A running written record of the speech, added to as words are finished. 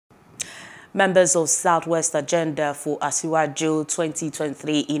Members of Southwest Agenda for Asiwaju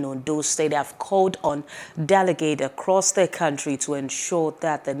 2023 in Ondo State have called on delegates across the country to ensure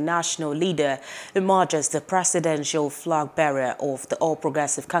that the national leader emerges the presidential flag bearer of the All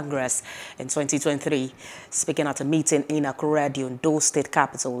Progressive Congress in 2023. Speaking at a meeting in Akure, the Ondo State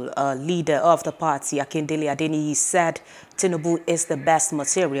capital, a leader of the party, Akindele Adeniyi, said Tinubu is the best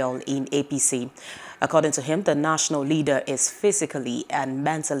material in APC. According to him, the national leader is physically and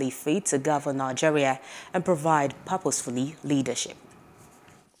mentally fit to govern Nigeria and provide purposefully leadership.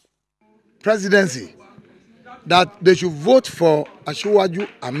 Presidency, that they should vote for Asiwaju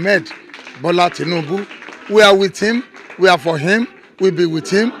Bola Tinubu. We are with him, we are for him, we'll be with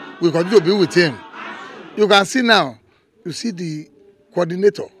him, we continue to be with him. You can see now, you see the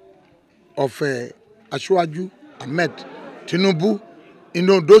coordinator of Asiwaju Tinubu in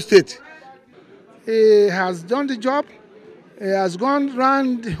Ondo State. He has done the job. He has gone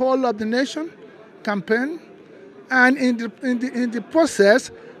around the whole of the nation campaign, and in the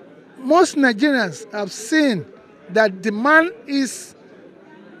process, most Nigerians have seen that the man is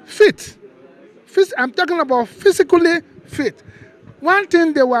fit. I'm talking about physically fit. One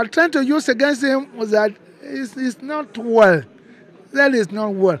thing they were trying to use against him was that he's not well. That is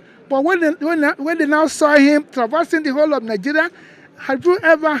not well. But when they now saw him traversing the whole of Nigeria, have you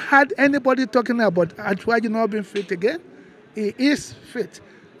ever had anybody talking about Asiwaju not being fit again? He is fit.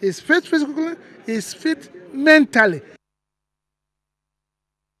 He's fit physically, he's fit mentally.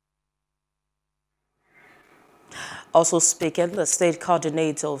 Also speaking, the state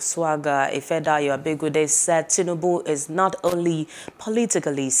coordinator of SWAGA, Ifedayo Abigude, said Tinubu is not only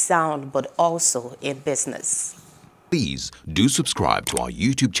politically sound but also in business. Please do subscribe to our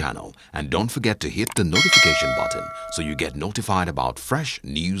YouTube channel and don't forget to hit the notification button so you get notified about fresh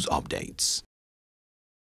news updates.